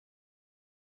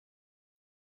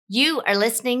You are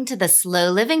listening to the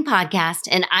Slow Living Podcast,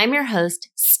 and I'm your host,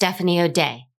 Stephanie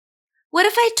O'Day. What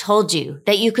if I told you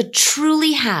that you could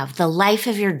truly have the life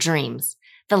of your dreams,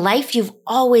 the life you've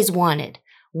always wanted,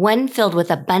 one filled with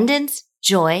abundance,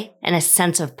 joy, and a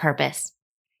sense of purpose?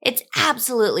 It's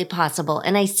absolutely possible,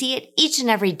 and I see it each and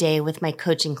every day with my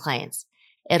coaching clients.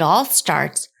 It all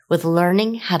starts with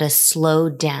learning how to slow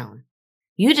down.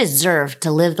 You deserve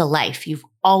to live the life you've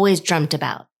always dreamt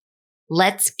about.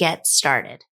 Let's get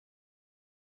started.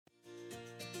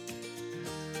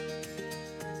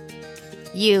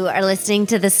 You are listening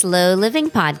to the Slow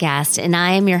Living Podcast, and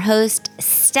I am your host,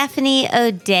 Stephanie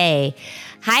O'Day.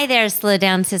 Hi there, Slow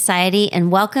Down Society,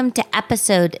 and welcome to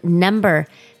episode number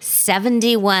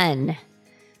 71.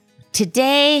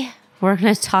 Today, we're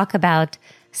going to talk about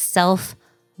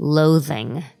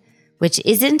self-loathing, which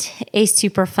isn't a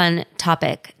super fun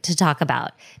topic to talk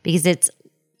about because it's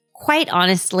quite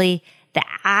honestly the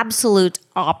absolute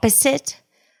opposite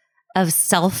of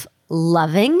self-loving,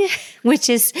 which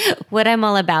is what I'm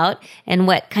all about and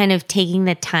what kind of taking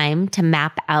the time to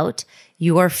map out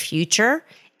your future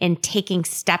and taking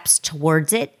steps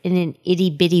towards it in an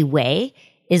itty-bitty way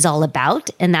is all about.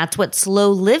 And that's what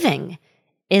slow living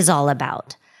is all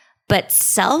about. But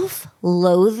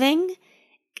self-loathing,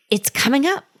 it's coming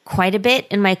up quite a bit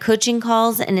in my coaching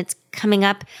calls, and it's coming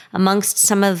up amongst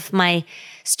some of my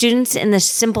students in the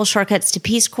Simple Shortcuts to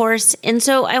Peace course. And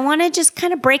so I want to just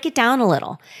kind of break it down a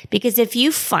little, because if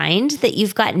you find that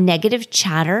you've got negative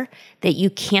chatter that you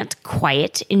can't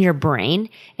quiet in your brain,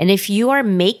 and if you are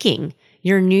making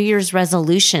your New Year's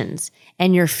resolutions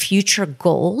and your future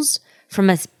goals from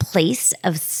a place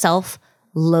of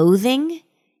self-loathing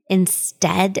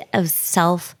instead of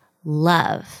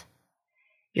self-love,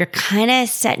 you're kind of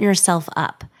setting yourself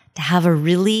up to have a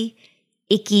really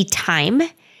icky time.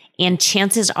 And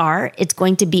chances are it's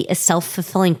going to be a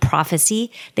self-fulfilling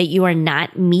prophecy that you are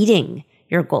not meeting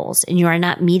your goals and you are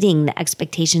not meeting the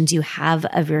expectations you have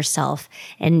of yourself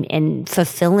and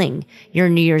fulfilling your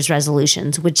New Year's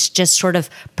resolutions, which just sort of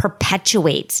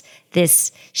perpetuates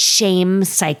this shame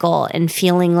cycle and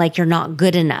feeling like you're not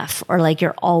good enough or like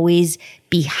you're always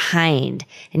behind,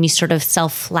 and you sort of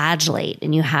self-flagellate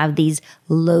and you have these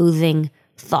loathing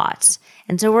thoughts.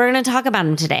 And so we're going to talk about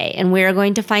them today, and we're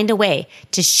going to find a way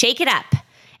to shake it up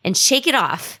and shake it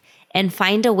off and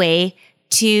find a way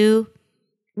to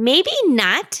maybe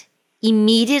not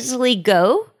immediately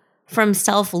go from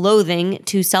self-loathing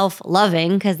to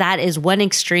self-loving, because that is one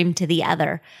extreme to the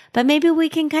other. But maybe we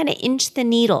can kind of inch the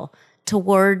needle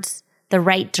towards the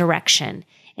right direction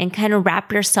and kind of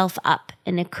wrap yourself up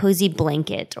in a cozy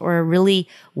blanket or a really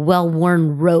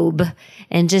well-worn robe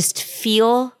and just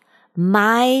feel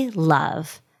my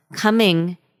love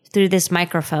coming through this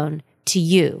microphone to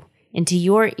you, into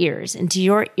your ears, into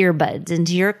your earbuds,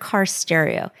 into your car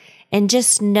stereo. And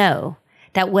just know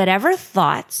that whatever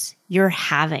thoughts you're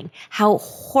having, how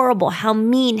horrible, how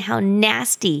mean, how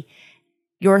nasty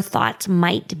your thoughts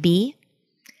might be,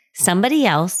 somebody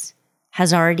else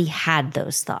has already had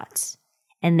those thoughts.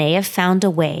 And they have found a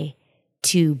way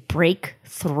to break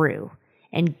through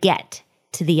and get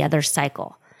to the other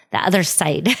cycle. The other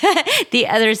side.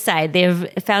 They have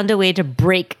found a way to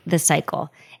break the cycle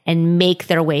and make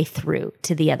their way through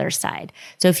to the other side.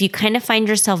 So if you kind of find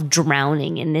yourself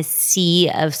drowning in this sea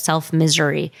of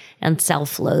self-misery and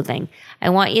self-loathing, I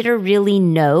want you to really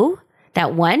know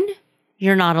that one,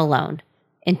 you're not alone.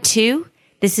 And two,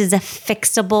 this is a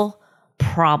fixable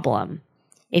problem.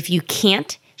 If you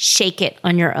can't shake it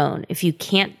on your own, if you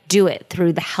can't do it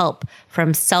through the help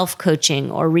from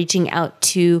self-coaching or reaching out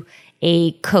to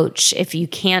a coach, if you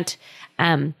can't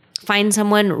find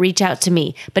someone, reach out to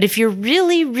me. But if you're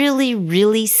really, really,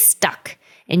 really stuck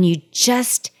and you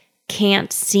just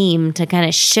can't seem to kind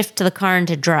of shift the car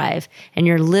into drive and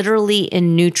you're literally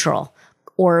in neutral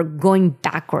or going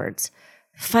backwards,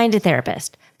 find a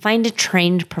therapist, find a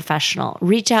trained professional,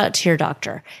 reach out to your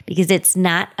doctor, because it's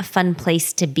not a fun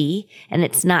place to be. And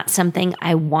it's not something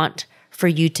I want for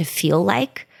you to feel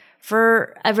like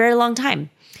for a very long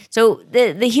time. So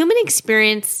the human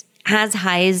experience has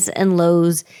highs and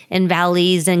lows and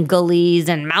valleys and gullies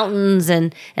and mountains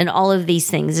and all of these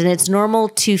things. And it's normal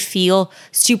to feel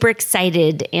super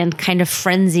excited and kind of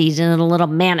frenzied and a little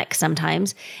manic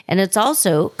sometimes. And it's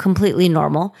also completely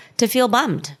normal to feel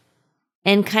bummed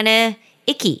and kind of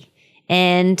icky.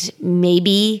 And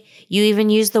maybe you even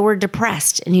use the word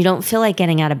depressed and you don't feel like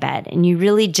getting out of bed and you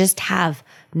really just have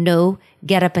no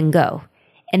get up and go.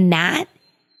 And that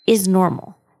is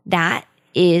normal. That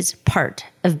is part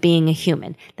of being a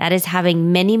human. That is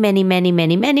having many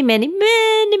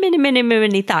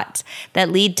many thoughts that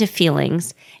lead to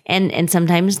feelings. And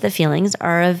sometimes the feelings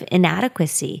are of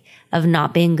inadequacy, of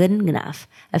not being good enough,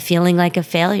 of feeling like a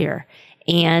failure.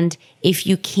 And if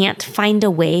you can't find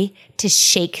a way to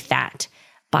shake that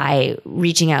by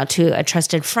reaching out to a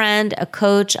trusted friend, a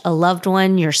coach, a loved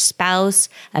one, your spouse,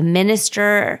 a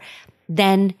minister,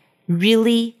 then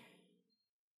really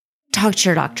talk to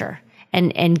your doctor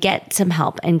and get some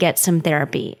help and get some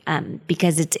therapy,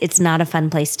 because it's not a fun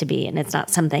place to be, and it's not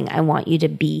something I want you to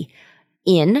be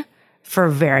in for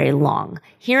very long.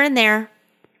 Here and there,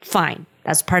 fine.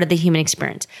 That's part of the human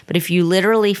experience. But if you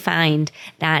literally find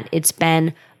that it's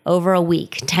been over a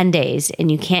week, 10 days,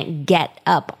 and you can't get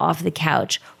up off the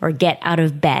couch or get out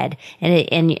of bed,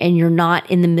 and you're not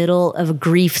in the middle of a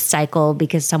grief cycle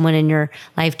because someone in your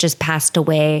life just passed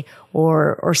away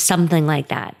or something like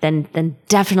that, then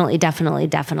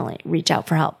definitely reach out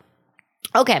for help.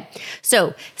 Okay,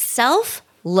 so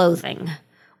self-loathing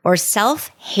or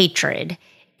self-hatred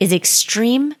is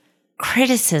extreme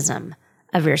criticism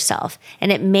of yourself.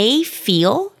 And it may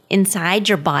feel inside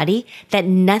your body that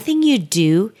nothing you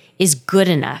do is good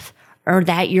enough, or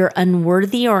that you're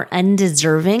unworthy or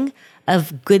undeserving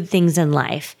of good things in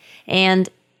life. And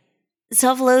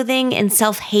self-loathing and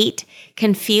self-hate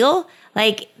can feel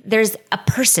like there's a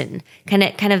person, kind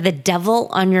of the devil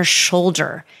on your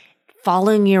shoulder,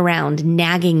 following you around,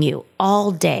 nagging you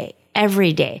all day,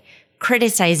 every day,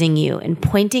 criticizing you and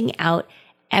pointing out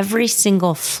every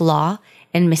single flaw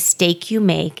and mistake you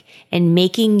make, and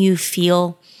making you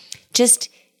feel just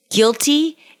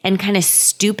guilty and kind of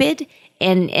stupid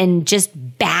and just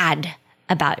bad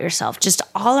about yourself, just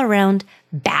all around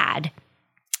bad.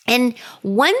 And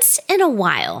once in a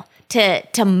while,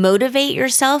 to motivate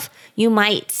yourself, you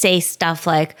might say stuff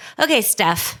like, okay,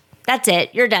 Steph, that's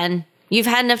it. You're done. You've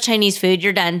had enough Chinese food.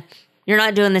 You're done. You're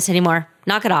not doing this anymore.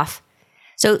 Knock it off.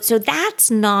 So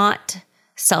that's not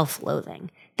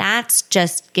self-loathing. That's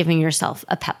just giving yourself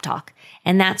a pep talk,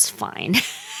 and that's fine.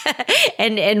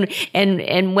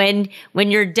 and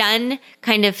when you're done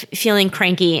kind of feeling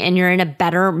cranky and you're in a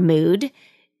better mood,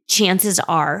 chances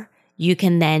are you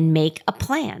can then make a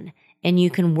plan and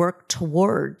you can work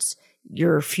towards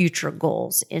your future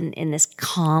goals in this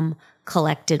calm,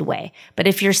 collected way. But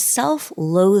if you're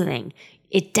self-loathing,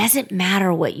 it doesn't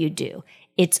matter what you do.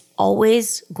 It's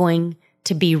always going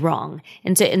to be wrong.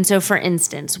 And so for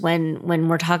instance, when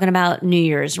we're talking about New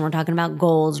Year's and we're talking about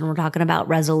goals and we're talking about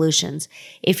resolutions,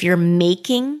 if you're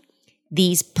making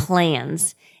these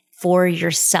plans for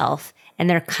yourself and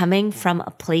they're coming from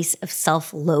a place of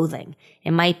self-loathing,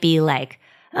 it might be like,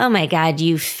 oh my God,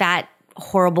 you fat,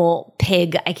 horrible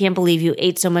pig. I can't believe you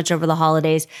ate so much over the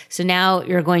holidays. So now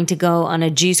you're going to go on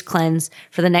a juice cleanse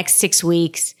for the next 6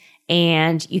 weeks,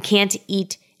 and you can't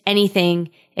eat anything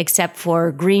except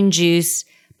for green juice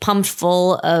pumped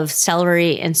full of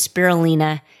celery and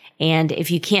spirulina. And if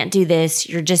you can't do this,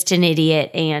 you're just an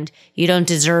idiot and you don't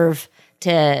deserve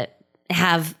to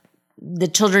have the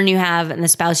children you have and the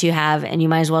spouse you have, and you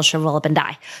might as well shrivel up and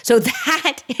die. So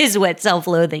that is what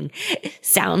self-loathing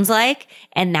sounds like.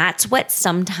 And that's what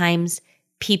sometimes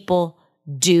people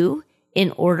do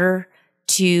in order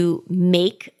to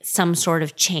make some sort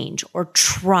of change or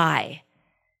try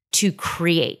to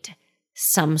create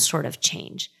some sort of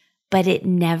change. But it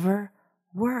never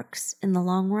works in the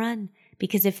long run,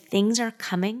 because if things are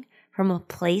coming from a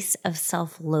place of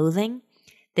self-loathing,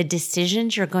 the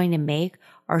decisions you're going to make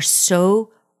are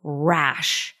so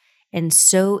rash and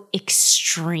so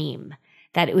extreme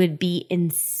that it would be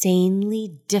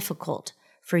insanely difficult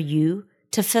for you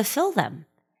to fulfill them.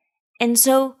 And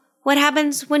so what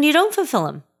happens when you don't fulfill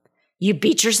them? You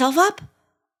beat yourself up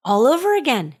all over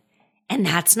again. And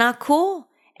that's not cool.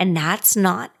 And that's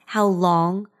not how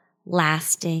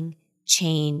long-lasting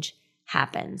change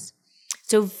happens.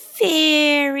 So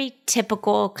very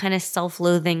typical kind of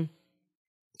self-loathing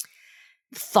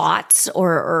thoughts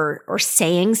or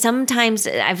saying. Sometimes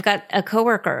I've got a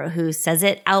coworker who says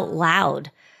it out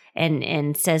loud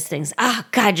and says things, oh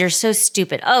God, you're so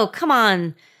stupid. Oh, come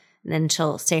on. And then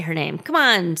she'll say her name. Come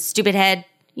on, stupid head.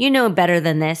 You know better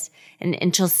than this.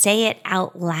 And she'll say it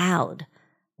out loud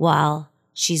while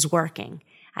she's working.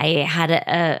 I had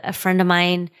a friend of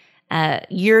mine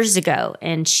years ago,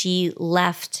 and she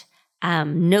left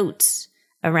notes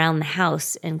around the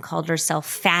house and called herself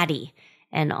Fatty.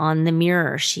 And on the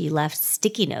mirror, she left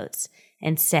sticky notes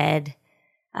and said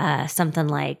something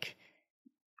like,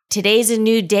 today's a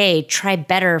new day, try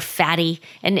better, fatty.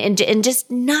 And just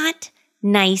not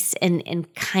nice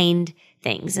and kind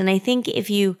things. And I think if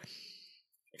you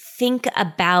think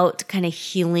about kind of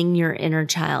healing your inner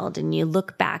child and you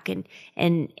look back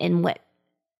and what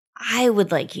I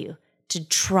would like you to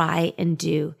try and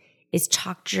do is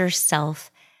talk to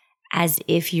yourself as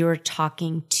if you're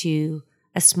talking to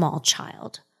a small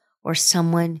child or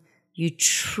someone you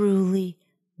truly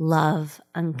love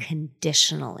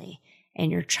unconditionally,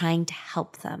 and you're trying to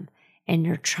help them and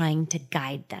you're trying to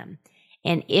guide them.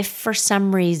 And if for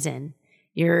some reason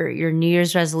your New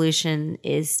Year's resolution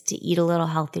is to eat a little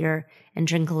healthier and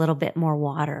drink a little bit more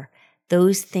water,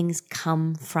 those things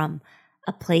come from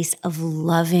a place of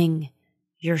loving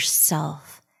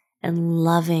yourself and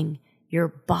loving your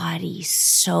body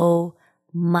so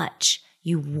much.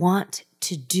 You want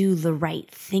to do the right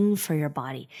thing for your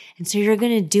body. And so you're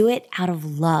going to do it out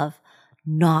of love,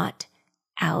 not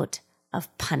out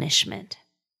of punishment.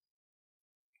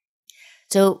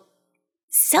 So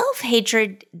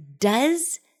self-hatred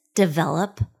does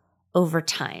develop over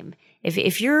time.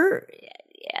 If you're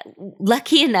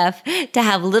lucky enough to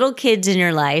have little kids in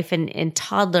your life and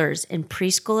toddlers and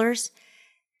preschoolers,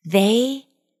 they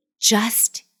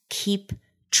just keep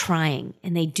trying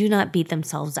and they do not beat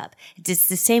themselves up. It's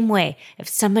the same way if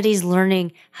somebody's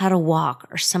learning how to walk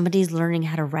or somebody's learning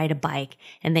how to ride a bike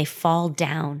and they fall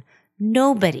down,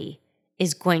 nobody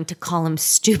is going to call them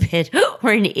stupid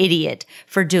or an idiot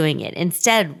for doing it.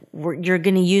 Instead, you're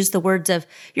going to use the words of,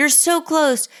 you're so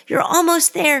close, you're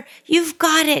almost there, you've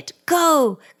got it,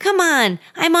 go, come on,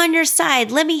 I'm on your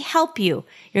side, let me help you.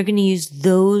 You're going to use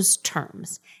those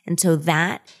terms. And so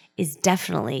that is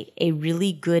definitely a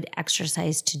really good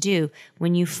exercise to do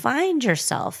when you find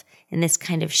yourself in this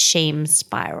kind of shame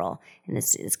spiral, and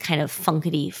this kind of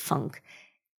funkety funk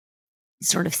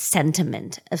sort of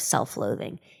sentiment of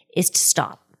self-loathing, is to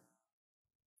stop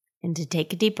and to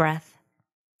take a deep breath.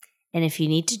 And if you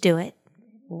need to do it,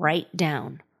 write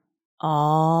down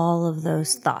all of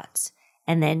those thoughts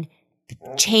and then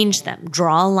change them.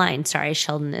 Draw a line. Sorry,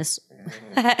 Sheldon is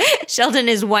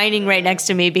whining right next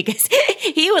to me because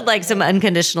he would like some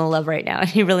unconditional love right now. And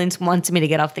he really wants me to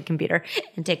get off the computer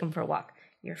and take him for a walk.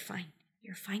 You're fine.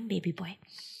 You're fine, baby boy.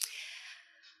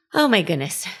 Oh my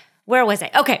goodness. Where was I?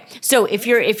 Okay. So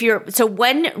so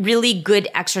one really good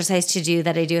exercise to do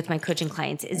that I do with my coaching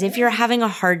clients is if you're having a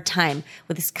hard time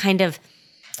with this kind of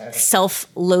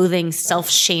self-loathing,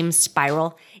 self-shame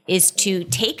spiral, is to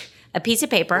take a piece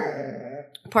of paper,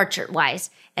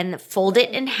 portrait-wise, and fold it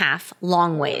in half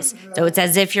long ways. So it's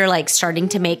as if you're like starting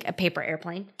to make a paper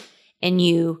airplane and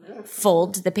you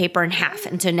fold the paper in half.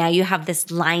 And so now you have this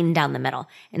line down the middle.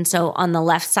 And so on the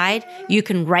left side, you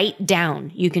can write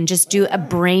down, you can just do a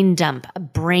brain dump, a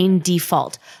brain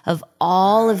default of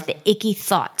all of the icky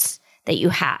thoughts that you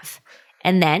have.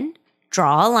 And then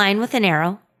draw a line with an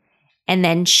arrow and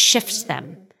then shift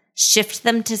them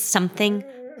to something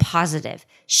positive,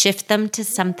 shift them to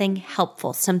something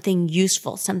helpful, something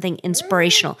useful, something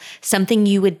inspirational, something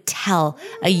you would tell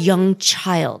a young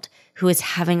child who is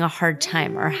having a hard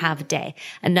time or have a day.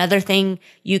 Another thing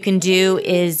you can do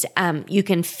is you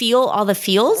can feel all the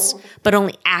feels, but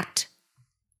only act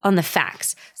on the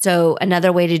facts. So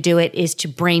another way to do it is to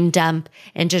brain dump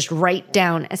and just write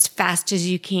down as fast as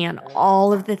you can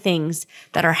all of the things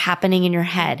that are happening in your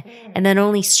head, and then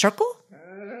only circle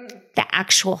the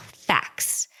actual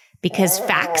facts, because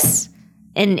facts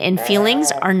and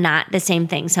feelings are not the same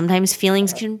thing. Sometimes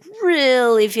feelings can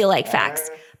really feel like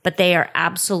facts, but they are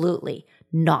absolutely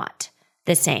not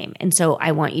the same. And so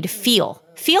I want you to feel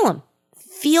them,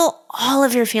 feel all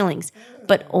of your feelings,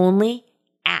 but only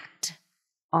act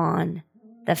on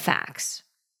the facts.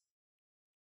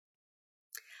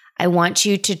 I want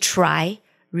you to try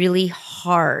really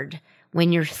hard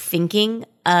when you're thinking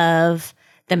of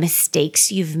the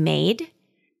mistakes you've made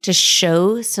to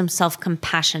show some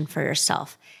self-compassion for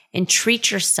yourself and treat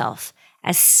yourself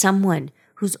as someone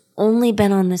who's only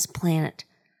been on this planet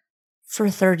for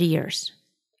 30 years,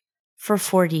 for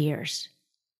 40 years,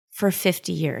 for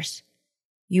 50 years.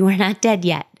 You are not dead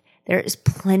yet. There is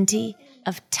plenty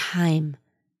of time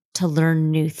to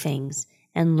learn new things,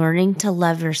 and learning to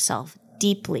love yourself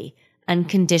deeply,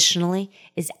 unconditionally,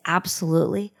 is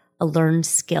absolutely a learned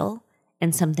skill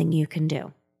and something you can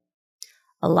do.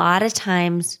 A lot of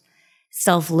times,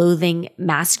 self-loathing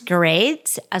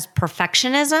masquerades as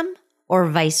perfectionism or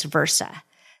vice versa.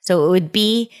 So it would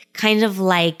be kind of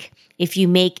like if you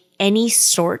make any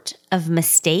sort of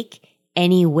mistake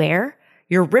anywhere,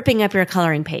 you're ripping up your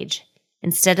coloring page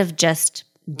instead of just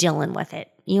dealing with it.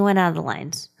 You went out of the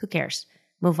lines. Who cares?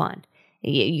 Move on.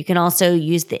 You can also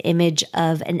use the image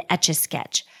of an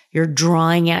Etch-a-Sketch. You're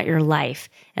drawing out your life,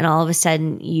 and all of a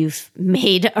sudden you've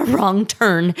made a wrong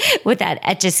turn with that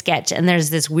Etch-a-Sketch, and there's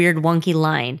this weird wonky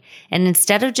line. And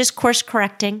instead of just course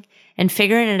correcting and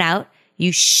figuring it out,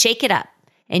 you shake it up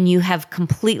and you have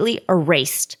completely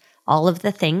erased all of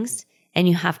the things and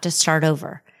you have to start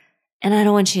over. And I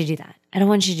don't want you to do that. I don't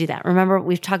want you to do that. Remember,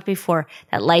 we've talked before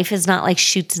that life is not like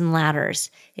chutes and ladders.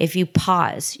 If you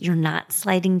pause, you're not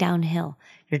sliding downhill.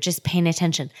 You're just paying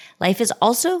attention. Life is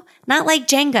also not like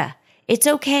Jenga. It's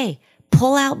okay.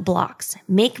 Pull out blocks.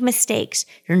 Make mistakes.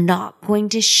 You're not going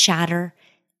to shatter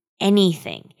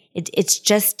anything. It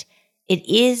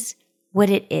is what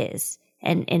it is.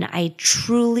 And I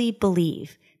truly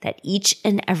believe that each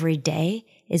and every day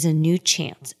is a new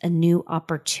chance, a new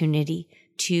opportunity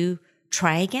to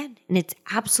try again. And it's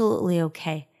absolutely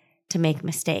okay to make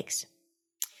mistakes.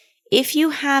 If you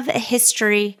have a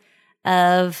history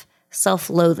of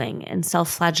self-loathing and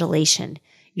self-flagellation,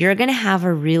 you're going to have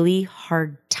a really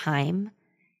hard time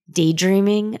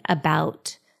daydreaming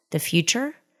about the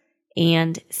future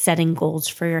and setting goals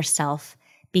for yourself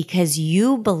because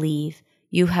you believe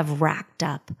you have racked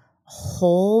up a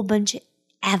whole bunch of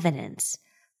evidence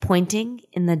pointing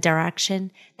in the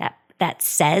direction that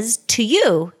says to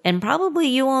you, and probably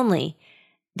you only,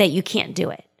 that you can't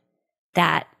do it,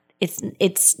 that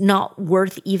it's not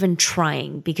worth even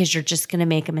trying because you're just going to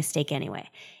make a mistake anyway.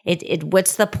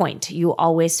 What's the point? You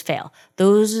always fail.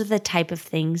 Those are the type of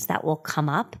things that will come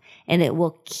up, and it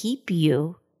will keep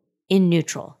you in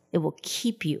neutral. It will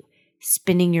keep you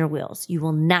spinning your wheels. You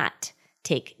will not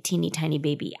take teeny tiny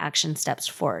baby action steps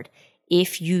forward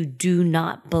if you do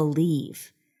not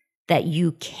believe that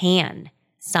you can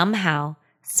somehow,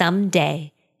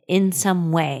 someday, in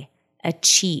some way,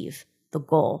 achieve the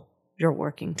goal you're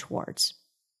working towards.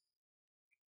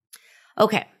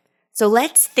 Okay, so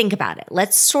let's think about it.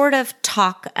 Let's sort of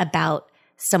talk about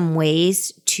some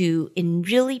ways to, in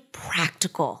really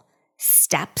practical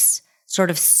steps,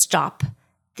 sort of stop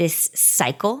this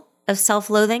cycle of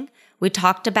self-loathing. We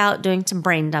talked about doing some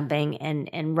brain dumping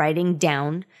and writing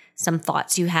down some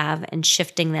thoughts you have and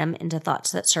shifting them into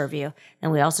thoughts that serve you.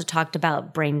 And we also talked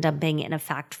about brain dumping in a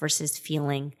fact versus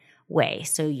feeling way.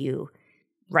 So you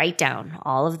write down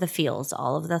all of the feels,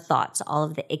 all of the thoughts, all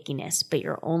of the ickiness, but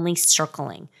you're only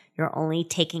circling. You're only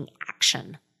taking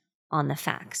action on the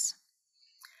facts.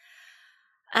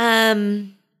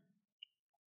 You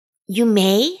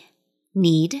may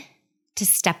need to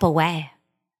step away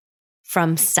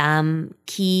from some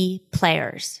key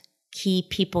players, key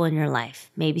people in your life,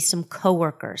 maybe some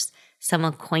coworkers, some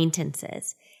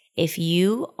acquaintances. If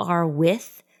you are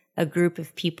with a group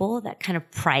of people that kind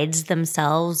of prides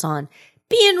themselves on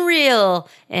being real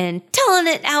and telling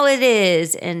it how it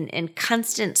is and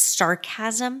constant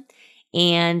sarcasm,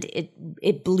 and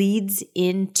it bleeds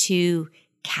into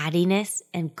cattiness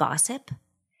and gossip,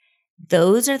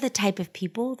 those are the type of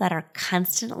people that are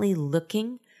constantly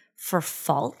looking for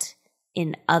fault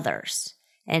in others.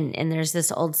 And there's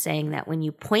this old saying that when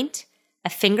you point a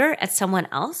finger at someone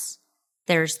else,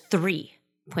 there's 3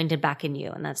 pointed back in you.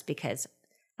 And that's because,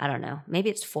 I don't know, maybe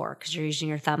it's 4 because you're using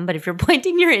your thumb. But if you're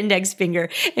pointing your index finger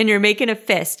and you're making a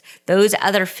fist, those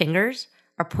other fingers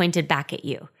are pointed back at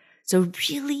you. So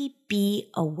really be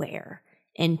aware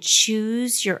and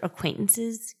choose your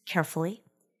acquaintances carefully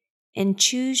and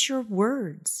choose your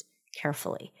words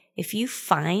carefully. If you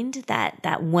find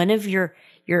that one of your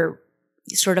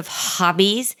sort of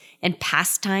hobbies and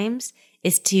pastimes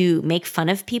is to make fun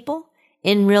of people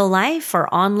in real life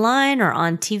or online or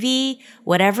on TV,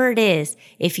 whatever it is,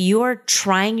 if you are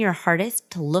trying your hardest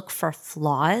to look for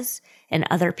flaws in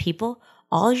other people,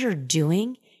 all you're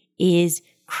doing is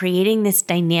creating this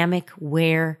dynamic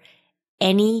where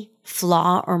any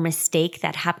flaw or mistake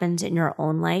that happens in your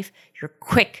own life, you're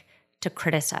quick to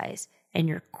criticize and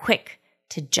you're quick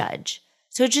to judge.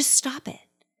 So just stop it.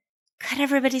 Cut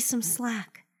everybody some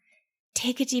slack.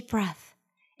 Take a deep breath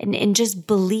and just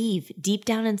believe deep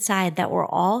down inside that we're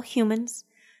all humans,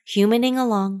 humaning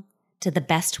along to the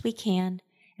best we can,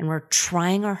 and we're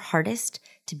trying our hardest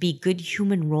to be good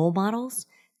human role models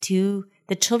to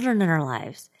the children in our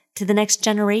lives, to the next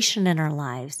generation in our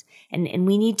lives. And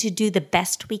we need to do the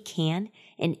best we can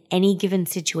in any given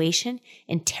situation,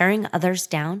 and tearing others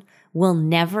down will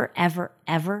never, ever,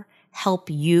 ever help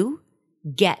you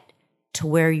get to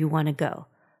where you want to go.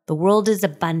 The world is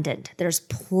abundant. There's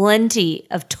plenty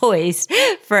of toys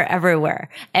for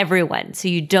everyone. So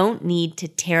you don't need to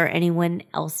tear anyone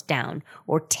else down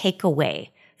or take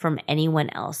away from anyone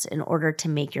else in order to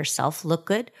make yourself look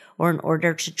good or in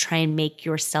order to try and make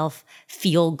yourself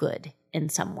feel good in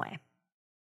some way.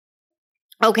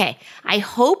 Okay, I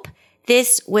hope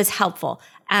this was helpful.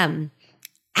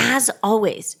 As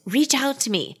always, reach out to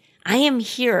me. I am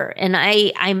here and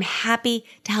I'm happy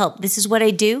to help. This is what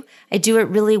I do. I do it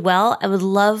really well. I would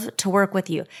love to work with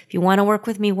you. If you want to work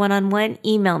with me one-on-one,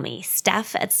 email me,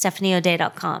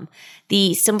 steph@stephanieodea.com.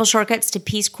 The Simple Shortcuts to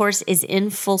Peace course is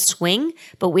in full swing,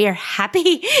 but we are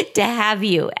happy to have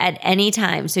you at any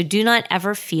time. So do not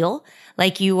ever feel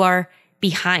like you are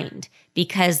behind,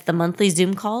 because the monthly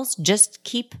Zoom calls just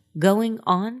keep going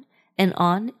on and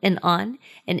on and on.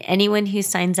 And anyone who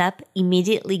signs up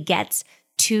immediately gets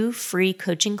 2 free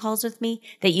coaching calls with me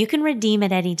that you can redeem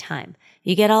at any time.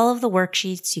 You get all of the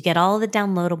worksheets, you get all of the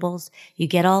downloadables, you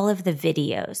get all of the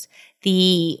videos.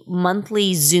 The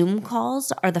monthly Zoom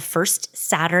calls are the first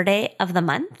Saturday of the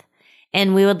month,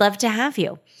 and we would love to have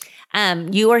you.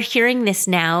 You are hearing this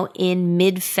now in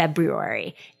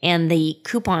mid-February, and the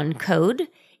coupon code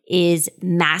is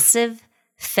Massive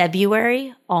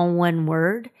February, all one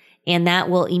word, and that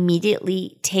will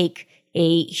immediately take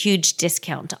a huge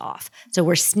discount off. So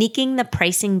we're sneaking the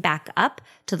pricing back up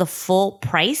to the full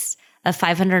price of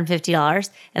 $550.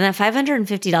 And that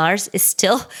 $550 is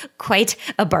still quite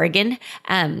a bargain.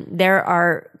 There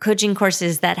are coaching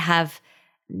courses that have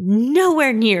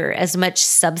nowhere near as much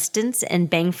substance and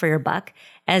bang for your buck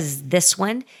as this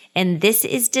one. And this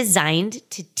is designed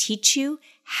to teach you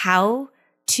how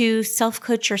to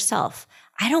self-coach yourself.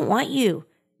 I don't want you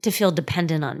to feel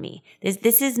dependent on me.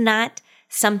 This is not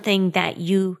something that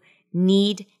you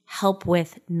need help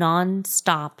with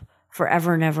nonstop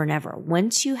forever and ever and ever.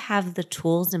 Once you have the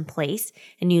tools in place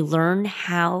and you learn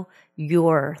how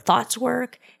your thoughts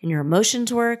work and your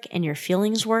emotions work and your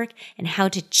feelings work and how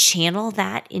to channel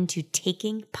that into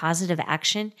taking positive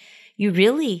action, you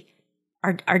really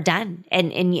are done.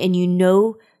 And you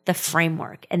know the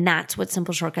framework. And that's what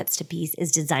Simple Shortcuts to Peace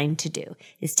is designed to do,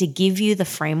 is to give you the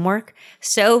framework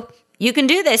so you can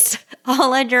do this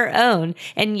all on your own.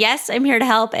 And yes, I'm here to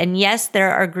help. And yes,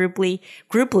 there are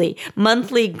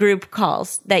monthly group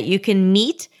calls that you can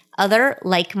meet other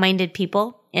like-minded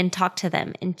people and talk to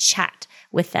them and chat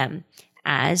with them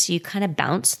as you kind of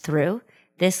bounce through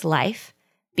this life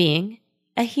being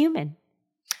a human.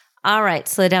 All right,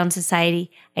 Slow Down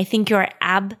Society. I think you're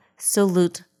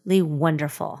absolutely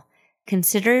wonderful.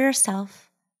 Consider yourself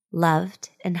loved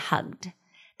and hugged.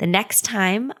 The next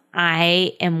time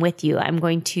I am with you, I'm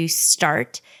going to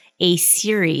start a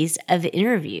series of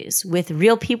interviews with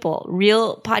real people,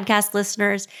 real podcast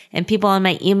listeners, and people on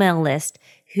my email list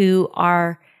who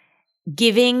are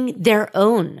giving their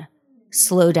own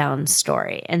slow down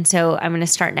story. And so I'm going to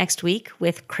start next week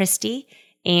with Christy,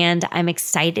 and I'm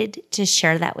excited to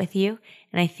share that with you.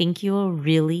 And I think you will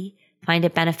really find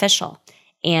it beneficial.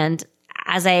 And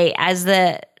as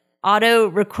the auto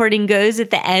recording goes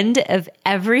at the end of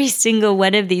every single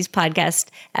one of these podcast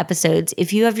episodes,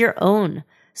 if you have your own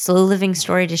slow living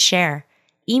story to share,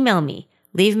 email me,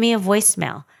 leave me a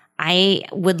voicemail. I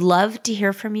would love to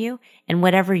hear from you, and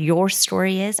whatever your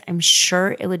story is, I'm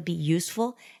sure it would be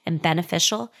useful and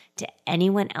beneficial to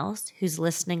anyone else who's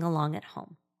listening along at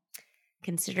home.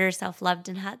 Consider yourself loved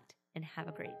and hugged, and have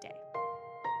a great day.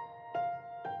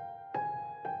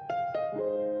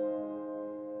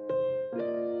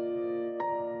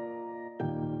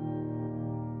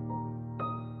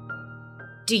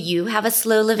 Do you have a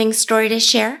slow living story to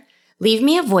share? Leave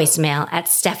me a voicemail at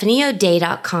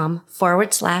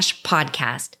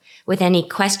stephanieodea.com/podcast with any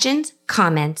questions,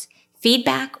 comments,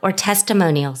 feedback, or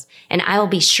testimonials, and I will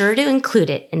be sure to include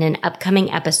it in an upcoming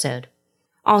episode.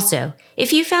 Also,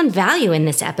 if you found value in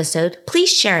this episode, please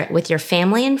share it with your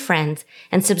family and friends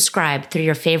and subscribe through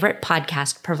your favorite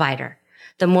podcast provider.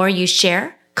 The more you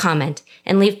share, comment,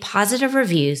 and leave positive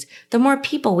reviews, the more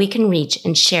people we can reach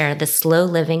and share the slow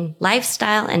living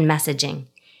lifestyle and messaging.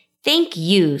 Thank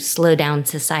you, Slow Down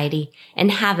Society, and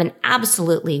have an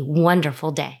absolutely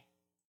wonderful day.